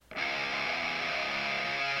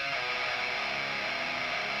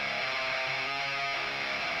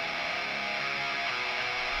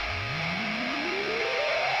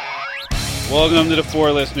Welcome to the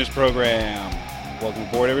For Listeners program. Welcome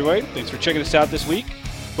aboard, everybody. Thanks for checking us out this week.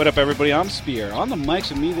 What up, everybody? I'm Spear. On the mics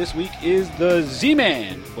with me this week is the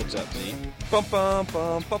Z-Man. What's up, Z? Bum, bum,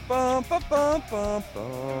 bum, bum, bum, bum, bum, bum,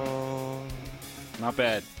 bum. Not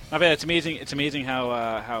bad. Not bad. It's amazing. It's amazing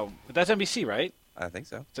how that's NBC, right? I think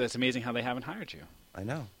so. So it's amazing how they haven't hired you. I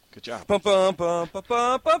know. Good job. Bum, bum, bum, bum,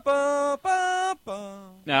 bum, bum, bum, bum,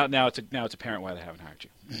 bum. Now it's apparent why they haven't hired you.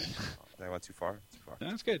 That went too far.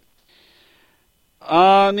 That's good.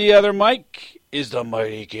 On the other mic is the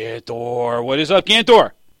mighty Ganthor. What is up,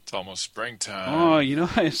 Ganthor? It's almost springtime. Oh, you know,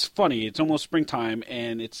 it's funny. It's almost springtime,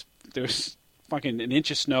 and there's fucking an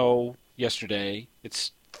inch of snow yesterday.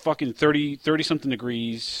 It's fucking 30-something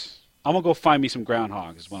degrees. I'm going to go find me some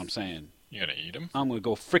groundhogs, is what I'm saying. You gonna eat them? I'm going to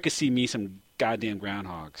go fricassee me some goddamn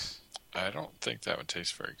groundhogs. I don't think that would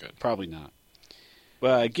taste very good. Probably not.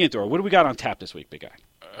 Ganthor, what do we got on tap this week, big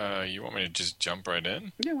guy? You want me to just jump right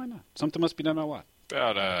in? Yeah, why not? Something must be done about what?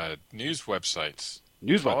 About news websites.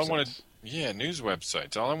 News websites? News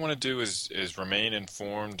websites. All I want to do is remain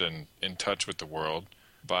informed and in touch with the world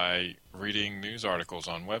by reading news articles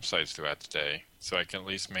on websites throughout the day, so I can at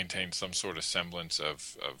least maintain some sort of semblance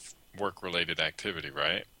of work-related activity,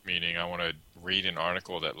 right? Meaning I want to read an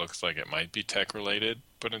article that looks like it might be tech-related,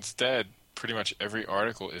 but instead, pretty much every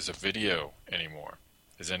article is a video anymore.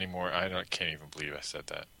 Can't even believe I said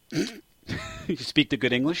that. You speak the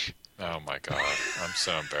good English? Oh my God, I'm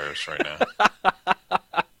so embarrassed right now.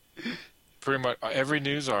 Pretty much every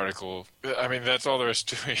news article, I mean, that's all there is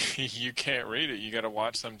to it. You can't read it. You got to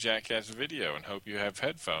watch some jackass video and hope you have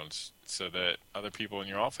headphones so that other people in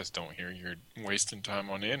your office don't hear you're wasting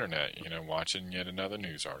time on the internet, watching yet another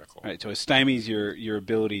news article. All right, so it stymies your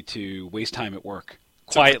ability to waste time at work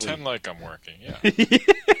quietly. To pretend like I'm working, yeah.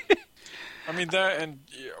 I mean,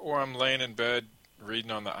 or I'm laying in bed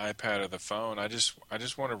reading on the iPad or the phone. I just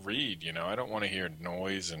want to read, I don't want to hear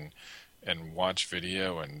noise and watch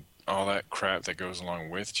video and all that crap that goes along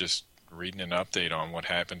with just reading an update on what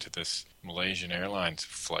happened to this Malaysian Airlines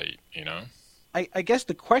flight, I guess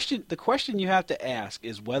the question you have to ask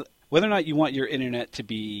is whether or not you want your internet to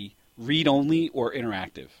be read-only or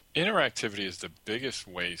interactive. Interactivity is the biggest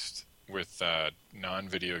waste with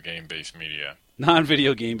non-video game-based media.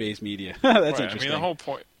 Non-video game-based media. That's right. interesting. I mean, the whole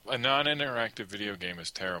point, a non-interactive video game is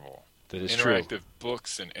terrible. That is interactive true.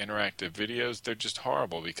 Books and interactive videos, they're just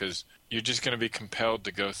horrible because you're just going to be compelled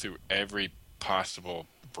to go through every possible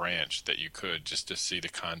branch that you could just to see the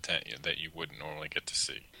content that you wouldn't normally get to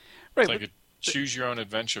see. Right, it's like a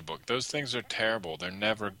choose-your-own-adventure book. Those things are terrible. They're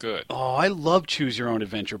never good. Oh, I love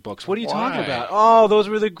choose-your-own-adventure books. What are you talking about? Oh, those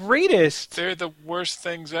were the greatest. They're the worst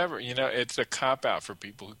things ever. It's a cop-out for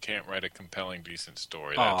people who can't write a compelling, decent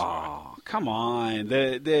story. That's why. Come on.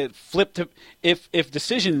 The flip to if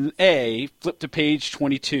decision A, flip to page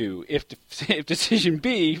 22. If decision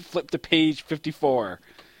B, flip to page 54.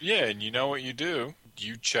 Yeah, and you know what you do.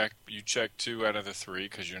 You check 2 out of the 3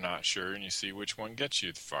 because you're not sure, and you see which one gets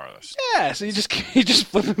you the farthest. Yeah, so you just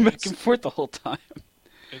flip them back and forth the whole time.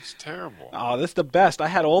 It's terrible. Oh, that's the best. I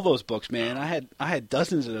had all those books, man. I had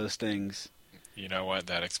dozens of those things. You know what?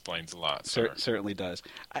 That explains a lot, sir. Certainly does.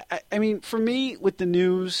 I mean, for me, with the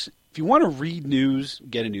news, if you want to read news,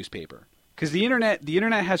 get a newspaper. Because the internet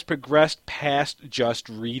has progressed past just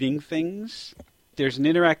reading things. There's an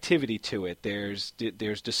interactivity to it.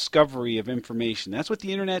 There's discovery of information. That's what the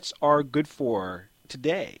internets are good for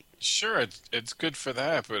today. Sure, it's good for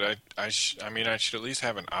that, but I should at least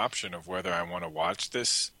have an option of whether I want to watch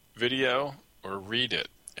this video or read it.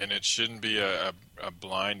 And it shouldn't be a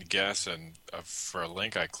blind guess for a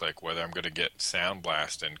link I click whether I'm going to get sound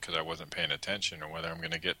blasted because I wasn't paying attention or whether I'm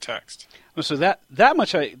going to get text. So that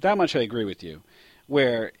much I agree with you.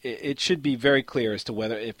 Where it should be very clear as to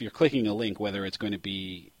whether, if you're clicking a link, whether it's going to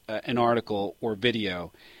be an article or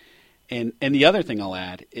video. And the other thing I'll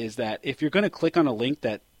add is that if you're going to click on a link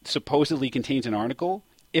that supposedly contains an article,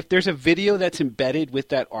 if there's a video that's embedded with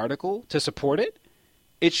that article to support it,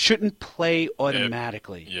 it shouldn't play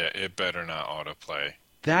automatically. It better not autoplay.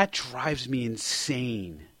 That drives me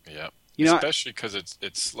insane. Yep. Especially because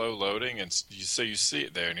it's slow loading, and so you see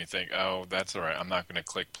it there, and you think, oh, that's all right, I'm not going to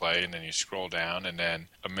click play, and then you scroll down, and then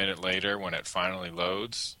a minute later, when it finally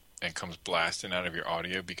loads and comes blasting out of your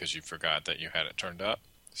audio because you forgot that you had it turned up,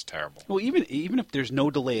 it's terrible. Well, even if there's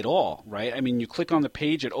no delay at all, right? I mean, you click on the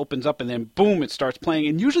page, it opens up, and then boom, it starts playing,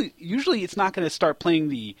 and usually it's not going to start playing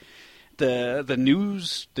the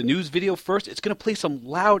news video first. It's going to play some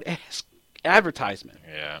loud ass advertisement,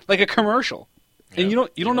 like a commercial. And you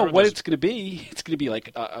don't know what it's going to be. It's going to be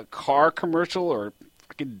like a car commercial or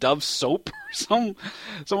fucking Dove soap or some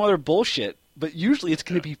other bullshit. but usually it's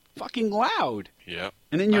going to be fucking loud. Yep.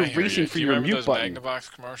 And then you're I hear racing you. for Do you your remember mute those button.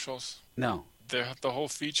 Magnavox commercials? No. The whole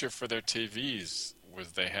feature for their TVs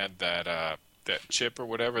was they had that chip or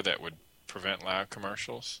whatever that would prevent loud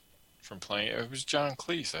commercials from playing. It was John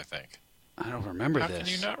Cleese, I think. I don't remember How this. can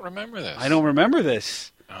you not remember this? I don't remember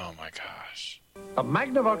this. Oh my gosh. A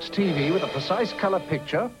Magnavox TV with a precise color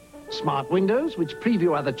picture, smart windows which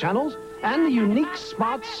preview other channels, and the unique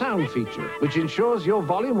smart sound feature which ensures your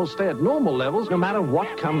volume will stay at normal levels no matter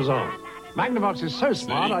what comes on. Magnavox is so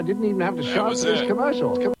smart I didn't even have to show it for this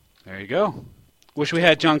commercial. There you go. Wish we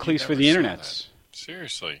had John Cleese for the internets.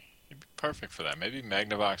 Seriously. He'd be perfect for that. Maybe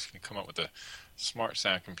Magnavox can come up with a smart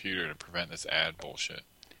sound computer to prevent this ad bullshit.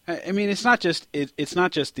 I mean, it's not just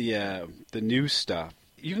the news stuff.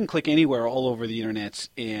 You can click anywhere all over the internet,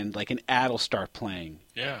 and like an ad will start playing.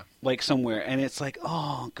 Yeah. Like somewhere, and it's like,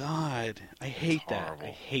 oh God, I hate that. Horrible. I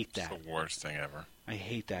hate that. It's the worst thing ever. I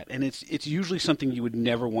hate that, and it's usually something you would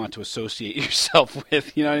never want to associate yourself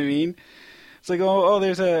with. You know what I mean? It's like,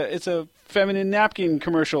 it's a feminine napkin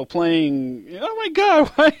commercial playing. Oh my God!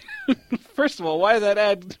 Why? First of all, why is that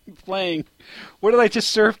ad playing? What did I just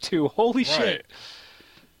serve to? Holy shit!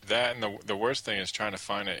 That and the worst thing is trying to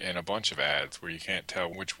find it in a bunch of ads where you can't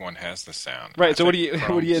tell which one has the sound. Right. So what do you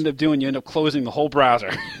end up doing? You end up closing the whole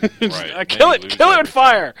browser. Right. Kill it with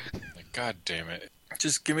fire. Like, God damn it!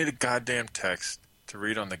 Just give me the goddamn text to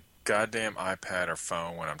read on the goddamn iPad or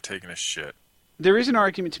phone when I'm taking a shit. There is an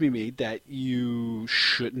argument to be made that you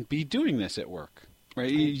shouldn't be doing this at work. Right?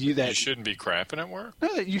 You shouldn't be crapping at work?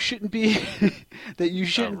 No, that you shouldn't be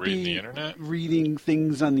reading the internet? Reading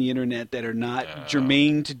things on the internet that are not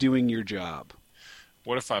germane to doing your job.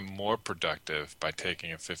 What if I'm more productive by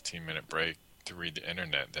taking a 15-minute break to read the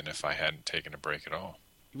internet than if I hadn't taken a break at all?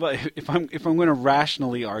 Well, if I'm going to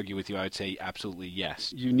rationally argue with you, I would say absolutely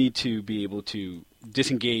yes. You need to be able to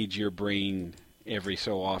disengage your brain every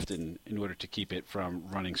so often in order to keep it from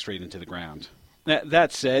running straight into the ground.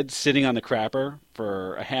 That said, sitting on the crapper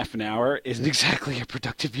for a half an hour isn't exactly a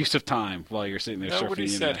productive use of time while you're sitting there surfing the Nobody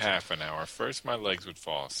internet. said half an hour. First, my legs would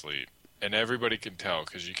fall asleep. And everybody can tell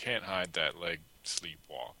because you can't hide that leg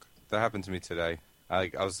sleepwalk. That happened to me today. I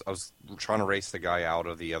was trying to race the guy out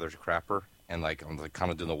of the other crapper, and I'm kind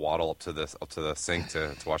of doing the waddle up to the sink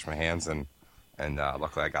to wash my hands, and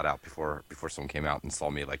luckily I got out before someone came out and saw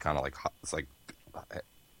me it's like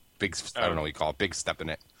big, I don't know what you call it, big step in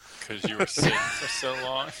it. Because you were sitting for so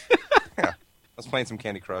long? Yeah. I was playing some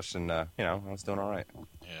Candy Crush, and, I was doing all right.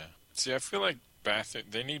 Yeah. See, I feel like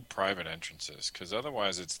they need private entrances, because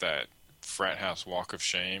otherwise it's that frat house walk of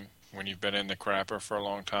shame when you've been in the crapper for a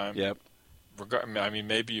long time. Yep. I mean,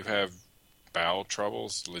 maybe you have bowel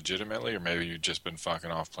troubles legitimately, or maybe you've just been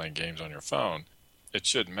fucking off playing games on your phone. It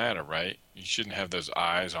shouldn't matter, right? You shouldn't have those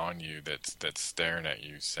eyes on you that's staring at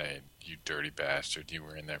you saying, you dirty bastard, you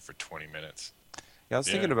were in there for 20 minutes. Yeah, I was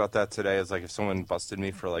thinking about that today. It's like if someone busted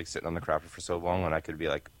me for sitting on the crapper for so long, and I could be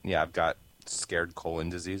like, yeah, I've got scared colon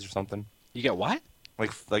disease or something. You got what?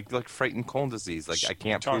 Like frightened colon disease. Like I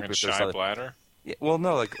can't poop if shy there's bladder? Yeah, well,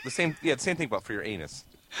 no, the same thing, but for your anus.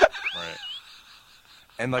 Right.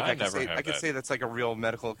 And I could say that's like a real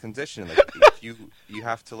medical condition. Like if you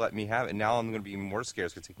have to let me have it. Now I'm going to be more scared.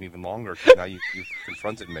 It's going to take me even longer because now you've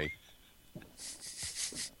confronted me.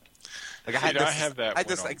 I had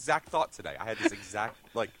this exact thought today. I had this exact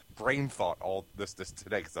brain thought all this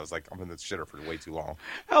today because I was like, I'm in this shitter for way too long.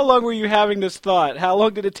 How long were you having this thought? How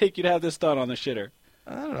long did it take you to have this thought on the shitter?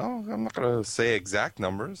 I don't know. I'm not going to say exact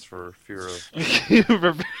numbers for fear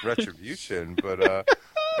of retribution, but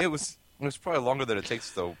it was probably longer than it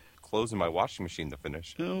takes the clothes in my washing machine to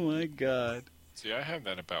finish. Oh my God. See, I have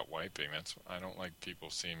that about wiping. I don't like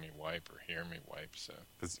people seeing me wipe or hear me wipe. So.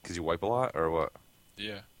 Because you wipe a lot, or what?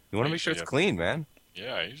 Yeah. You want to make sure it's clean, man.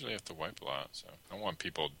 Yeah, I usually have to wipe a lot, so I don't want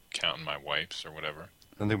people counting my wipes or whatever.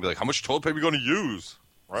 And they'll be like, how much toilet paper are you going to use?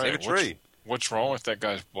 Right. Save a tree. What's wrong with that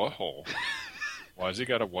guy's butthole? Why's he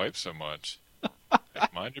got to wipe so much?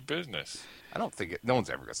 Mind your business. I don't think no one's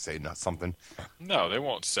ever going to say something. No, they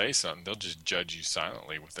won't say something. They'll just judge you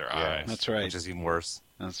silently with their eyes. That's right. Which is even worse.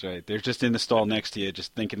 That's right. They're just in the stall next to you,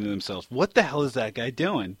 just thinking to themselves, what the hell is that guy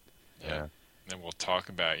doing? Yeah. Then we'll talk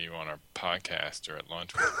about you on our podcast or at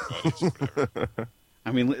lunch with your buddies or whatever.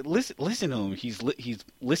 I mean, listen to him. He's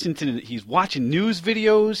he's watching news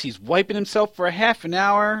videos. He's wiping himself for a half an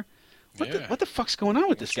hour. What the fuck's going on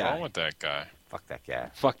with this guy? What's wrong with that guy? Fuck that guy.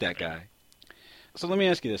 Fuck that guy. So let me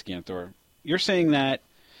ask you this, Ganthor. You're saying that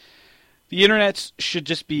the internet should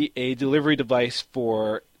just be a delivery device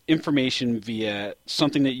for information via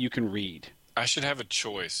something that you can read. I should have a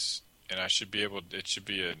choice, and I should be able. It should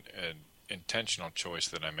be an intentional choice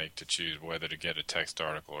that I make to choose whether to get a text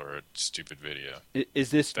article or a stupid video.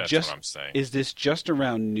 Is this That's just what I'm saying. Is this just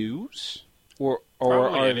around news, or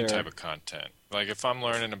Probably are any there type of content. Like if I'm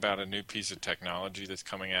learning about a new piece of technology that's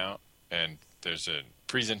coming out and there's a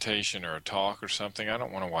presentation or a talk or something, I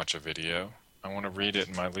don't want to watch a video. I want to read it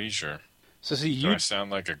in my leisure. So see, Do I sound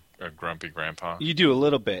like a grumpy grandpa? you do a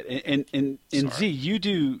little bit, and Sorry. Z,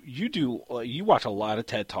 you watch a lot of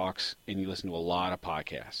TED Talks and you listen to a lot of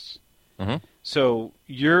podcasts. Mm-hmm. So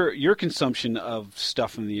your consumption of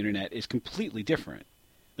stuff from the internet is completely different.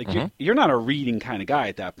 Like you're not a reading kind of guy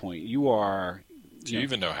at that point. You are. Do you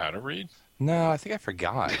even know how to read? No, I think I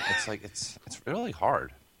forgot. It's like it's really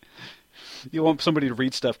hard. You want somebody to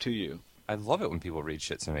read stuff to you. I love it when people read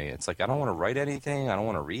shit to me. It's like I don't want to write anything. I don't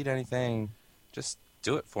want to read anything. Just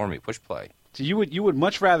do it for me. Push play. So you would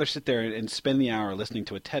much rather sit there and spend the hour listening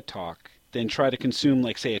to a TED Talk than try to consume,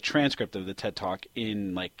 like, say, a transcript of the TED Talk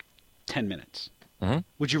in like 10 minutes.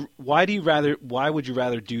 Mm-hmm. Why would you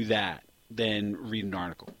rather do that than read an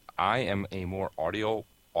article? I am a more audioly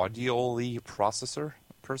processor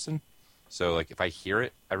person. So like if I hear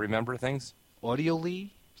it, I remember things.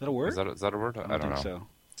 Audioly? Is that a word? Is that a word? I don't think know. so.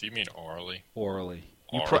 Do you mean orally? Orally.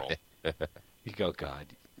 Oral. You go, God.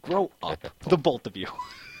 Grow up. The both of you.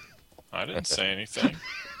 I didn't say anything.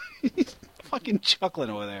 He's fucking chuckling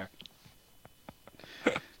over there.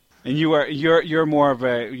 And you're more of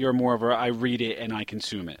a I read it and I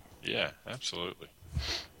consume it. Yeah, absolutely.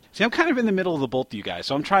 See, I'm kind of in the middle of the both of you guys,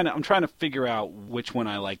 so I'm trying to figure out which one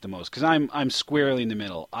I like the most because I'm squarely in the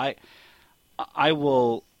middle. I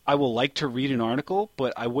will like to read an article,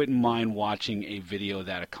 but I wouldn't mind watching a video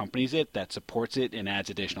that accompanies it, that supports it, and adds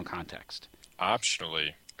additional context.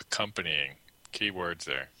 Optionally, accompanying. Keywords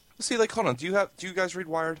there. See, like, hold on. Do you guys read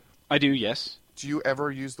Wired? I do, yes. Do you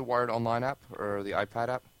ever use the Wired Online app or the iPad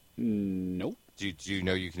app? Nope. Do you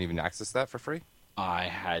know you can even access that for free? I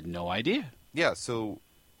had no idea. Yeah, so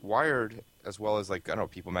Wired, as well as, like, I don't know,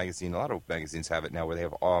 People Magazine, a lot of magazines have it now where they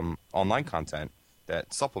have online content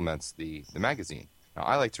that supplements the magazine. Now,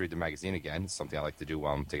 I like to read the magazine again. It's something I like to do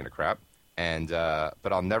while I'm taking a crap. And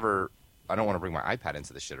but I don't want to bring my iPad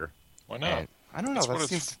into the shitter. Why not? And I don't know.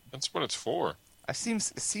 That's what it's for. It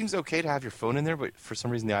seems okay to have your phone in there, but for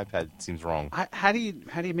some reason the iPad seems wrong. How do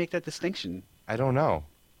you make that distinction? I don't know.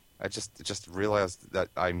 I just realized that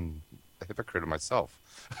I'm a hypocrite of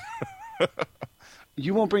myself.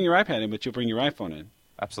 You won't bring your iPad in, but you'll bring your iPhone in.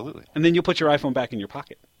 Absolutely. And then you'll put your iPhone back in your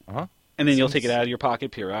pocket. Uh-huh. And then you'll take it out of your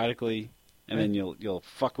pocket periodically, and then you'll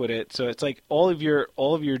fuck with it. So it's like all of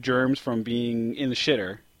your germs from being in the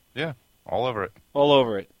shitter. Yeah, all over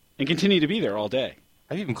it. And continue to be there all day.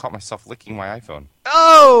 I've even caught myself licking my iPhone.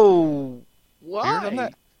 Oh! Why? You ever done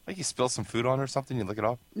that? Like you spill some food on it or something, you lick it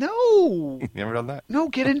off? No! You ever done that? No,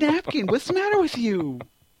 get a napkin. What's the matter with you?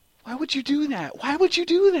 Why would you do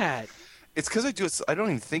that? It's because I do it. I don't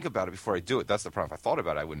even think about it before I do it. That's the problem. If I thought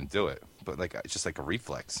about it, I wouldn't do it. But like, it's just like a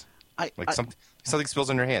reflex. Something spills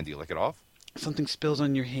on your hand. Do you lick it off? Something spills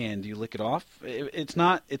on your hand. Do you lick it off? It's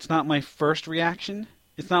not my first reaction.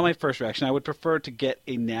 I would prefer to get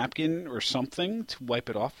a napkin or something to wipe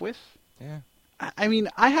it off with. Yeah. I mean,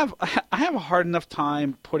 I have a hard enough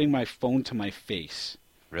time putting my phone to my face.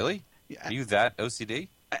 Really? Are you that OCD?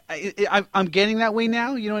 I'm getting that way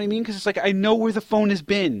now. You know what I mean? Because it's like I know where the phone has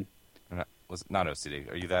been. Was it not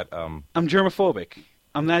OCD? Are you that? I'm germophobic.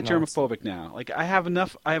 I'm that germophobic now. Like I have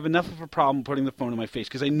enough of a problem putting the phone in my face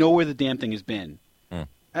because I know where the damn thing has been.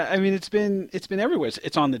 I mean, it's been everywhere.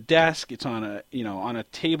 It's on the desk. It's on a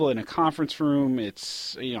table in a conference room.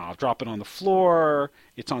 It's I'll drop it on the floor.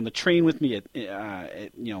 It's on the train with me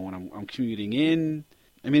when I'm commuting in.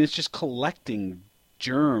 I mean, it's just collecting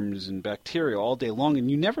germs and bacteria all day long, and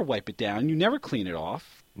you never wipe it down. You never clean it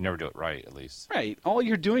off. You never do it right, at least. Right. All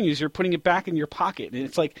you're doing is you're putting it back in your pocket, and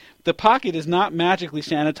it's like the pocket is not magically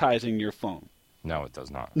sanitizing your phone. No, it does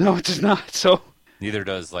not. No, it does not. So. Neither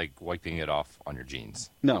does, like, wiping it off on your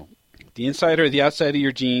jeans. No. The inside or the outside of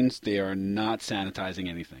your jeans, they are not sanitizing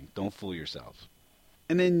anything. Don't fool yourself.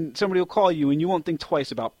 And then somebody will call you, and you won't think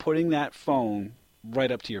twice about putting that phone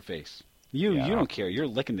right up to your face. You don't care. You're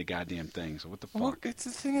licking the goddamn thing, so what the fuck? Well, the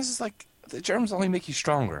thing is, like, the germs only make you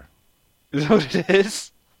stronger. Is that what it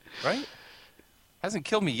is? Right? Hasn't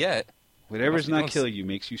killed me yet. Whatever's not killing you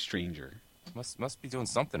makes you stranger. Must be doing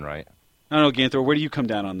something right. I don't know, Ganthor. Where do you come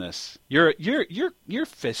down on this? You're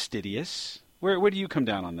fastidious. Where do you come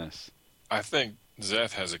down on this? I think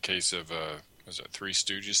Zeth has a case of Three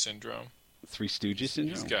Stooges syndrome. Three Stooges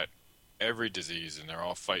syndrome. He's got every disease, and they're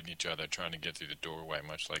all fighting each other, trying to get through the doorway,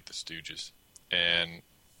 much like the Stooges. And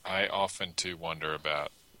I often too wonder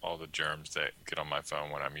about all the germs that get on my phone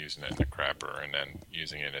when I'm using it in the crapper and then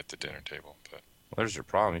using it at the dinner table. But Well, there's your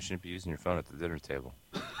problem. You shouldn't be using your phone at the dinner table.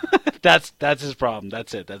 That's his problem.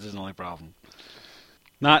 That's it. That's his only problem.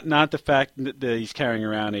 Not the fact that he's carrying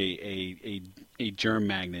around a germ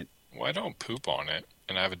magnet. well, I don't poop on it,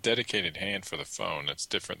 and I have a dedicated hand for the phone. That's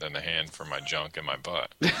different than the hand for my junk and my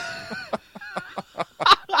butt.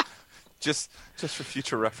 Just for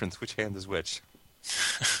future reference, which hand is which?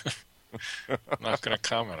 I'm not going to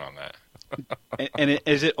comment on that.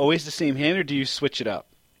 Is it always the same hand, or do you switch it up?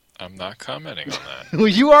 I'm not commenting on that. Well,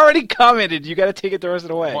 you already commented. You got to take it the rest of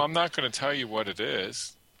the way. Well, I'm not going to tell you what it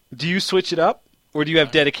is. Do you switch it up, or do you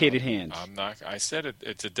have dedicated hands? I'm not. I said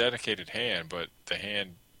it's a dedicated hand, but the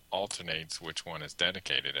hand alternates which one is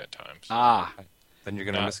dedicated at times. Ah, Then you're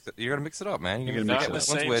gonna mix it up, man. You're gonna Not mix in it the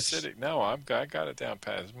up. same Which? city. No, I got it down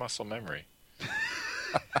pat. It's muscle memory.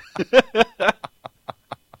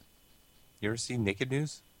 You ever seen Naked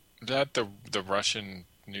News? Is that the Russian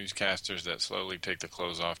newscasters that slowly take the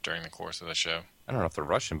clothes off during the course of the show? I don't know if they're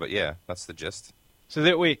Russian, but yeah, that's the gist. so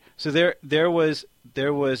there are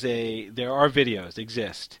videos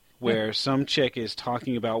exist where some chick is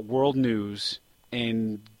talking about world news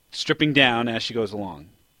and stripping down as she goes along.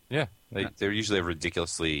 Yeah, they're usually have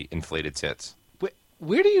ridiculously inflated tits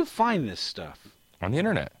Where do you find this stuff? on the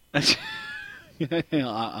internet.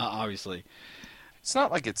 Obviously. It's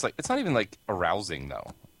not even like arousing though.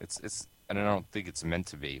 It's and I don't think it's meant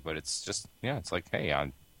to be, but it's just it's like, hey,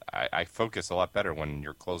 I focus a lot better when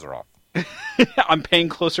your clothes are off. I'm paying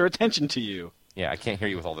closer attention to you. Yeah, I can't hear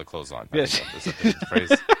you with all the clothes on. Yes. That's the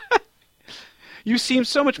phrase. You seem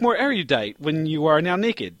so much more erudite when you are now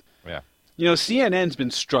naked. Yeah. You know, CNN's been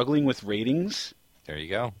struggling with ratings. There you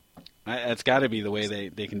go. That's got to be the way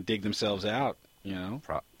they can dig themselves out, you know?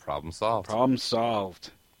 Problem solved. Problem solved.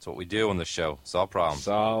 That's what we do on the show. Solve problems.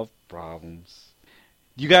 Solve problems.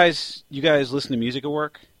 You guys listen to music at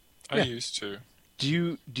work? I used to.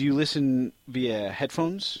 Do you listen via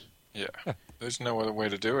headphones? Yeah. There's no other way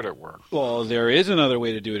to do it at work. Well, there is another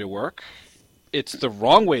way to do it at work. It's the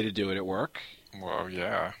wrong way to do it at work. Well,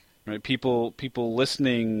 yeah. Right? People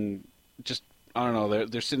listening, just I don't know.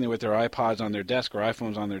 They're sitting there with their iPods on their desk or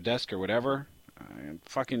iPhones on their desk or whatever.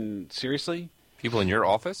 Fucking seriously? People in your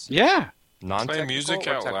office? Yeah, Non-technical Play music or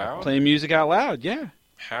out technical? loud? playing music out loud. Yeah.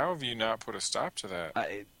 How have you not put a stop to that?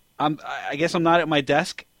 I guess I'm not at my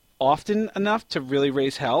desk often enough to really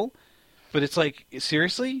raise hell, but it's like,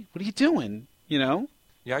 seriously, what are you doing? You know?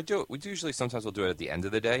 Yeah, I do it. Sometimes we'll do it at the end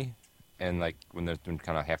of the day, and like when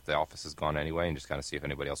kind of half the office is gone anyway, and just kind of see if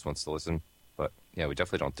anybody else wants to listen. But yeah, we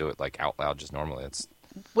definitely don't do it like out loud just normally.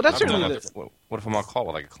 Well, that's I've certainly done the What if I'm on call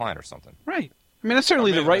with like a client or something? right. I mean, that's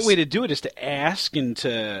certainly the right it's- way to do it, is to ask and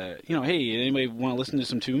to, hey, anybody want to listen to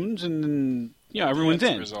some tunes? And then, everyone's the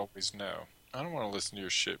answer in. is always no. I don't want to listen to your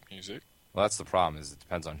shit music. Well, that's the problem. Is it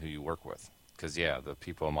depends on who you work with. Because the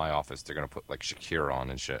people in my office, they're gonna put like Shakira on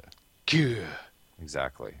and shit. Gah.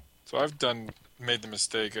 Exactly. So I've made the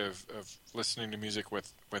mistake of listening to music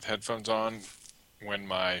with headphones on when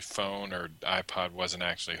my phone or iPod wasn't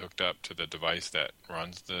actually hooked up to the device that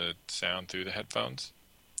runs the sound through the headphones.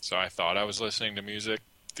 So I thought I was listening to music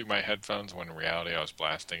through my headphones when in reality I was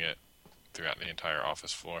blasting it throughout the entire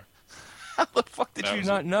office floor. How the fuck did That you was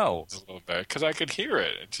not know? It was a little bad because I could hear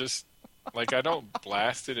it. It just like I don't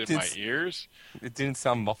blast it in my ears. It didn't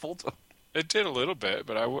sound muffled. It did a little bit,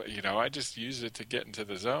 but I just used it to get into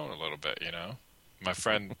the zone a little bit, My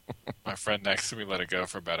friend next to me let it go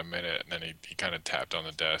for about a minute, and then he kind of tapped on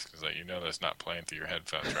the desk. He's like, that's not playing through your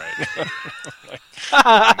headphones, right?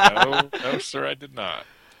 No, sir, I did not.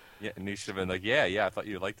 Yeah, and you should have been like, yeah, I thought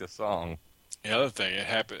you liked this song. The other thing, it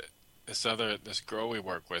happened. This girl we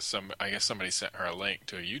work with, I guess somebody sent her a link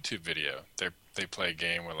to a YouTube video. They play a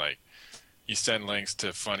game where like you send links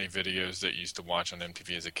to funny videos that you used to watch on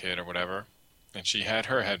MTV as a kid or whatever. And she had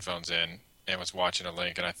her headphones in and was watching a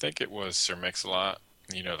link, and I think it was Sir Mix-a-Lot.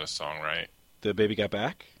 You know the song, right? The Baby Got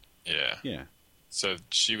Back? Yeah. Yeah. So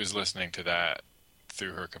she was listening to that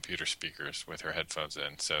through her computer speakers with her headphones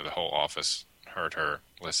in. So the whole office heard her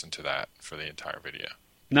listen to that for the entire video.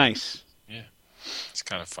 Nice. Yeah. It's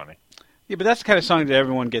kind of funny. Yeah, but that's the kind of song that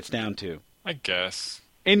everyone gets down to. I guess.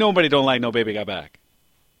 Ain't nobody don't like no Baby Got Back.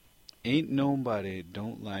 Ain't nobody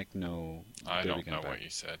don't like no I Baby don't Got know Back. what you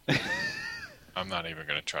said. I'm not even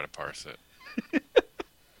going to try to parse it.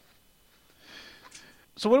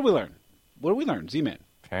 So what did we learn? What did we learn, Z-Man?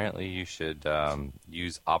 Apparently, you should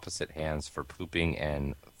use opposite hands for pooping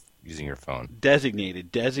and using your phone.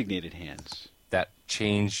 Designated hands. That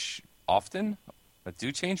change often? That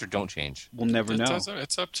do change or don't change? We'll never know.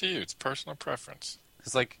 It's up to you. It's personal preference.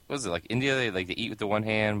 Because, like, what is it? Like, India, they eat with the one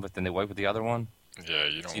hand, but then they wipe with the other one? Yeah,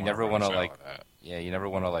 you don't. So you want never want to like. Yeah, you never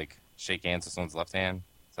want to like shake hands with someone's left hand.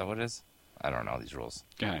 Is that what it is? I don't know these rules.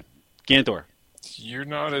 Go ahead. Ganthor. You're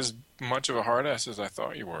not as much of a hard ass as I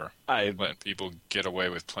thought you were. I Letting people get away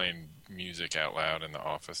with playing music out loud in the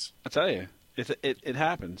office. tell you, it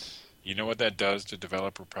happens. You know what that does to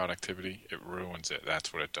developer productivity? It ruins it.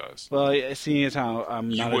 That's what it does. Well, seeing as how I'm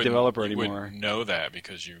not a developer You anymore, wouldn't know that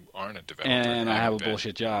because you aren't a developer. and I have a haven't been.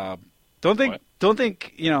 bullshit job. Don't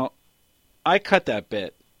think I cut that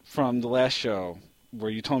bit from the last show where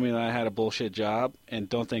you told me that I had a bullshit job, and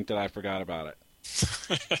don't think that I forgot about it.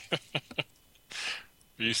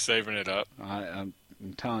 Are you saving it up? I'm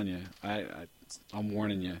telling you. I'm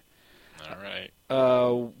warning you. All right.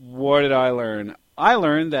 What did I learn? I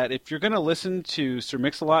learned that if you're going to listen to Sir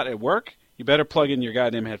Mix-a-Lot at work, you better plug in your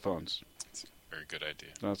goddamn headphones. That's a very good idea.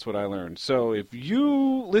 That's what I learned. So if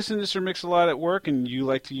you listen to Sir Mix-a-Lot at work and you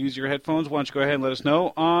like to use your headphones, why don't you go ahead and let us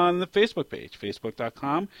know on the Facebook page,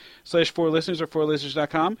 facebook.com/4listeners or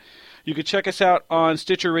 4listeners.com. You can check us out on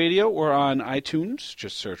Stitcher Radio or on iTunes.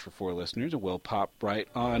 Just search for 4 Listeners and we'll pop right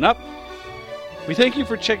on up. We thank you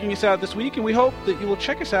for checking us out this week, and we hope that you will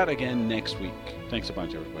check us out again next week. Thanks a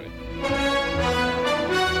bunch, everybody.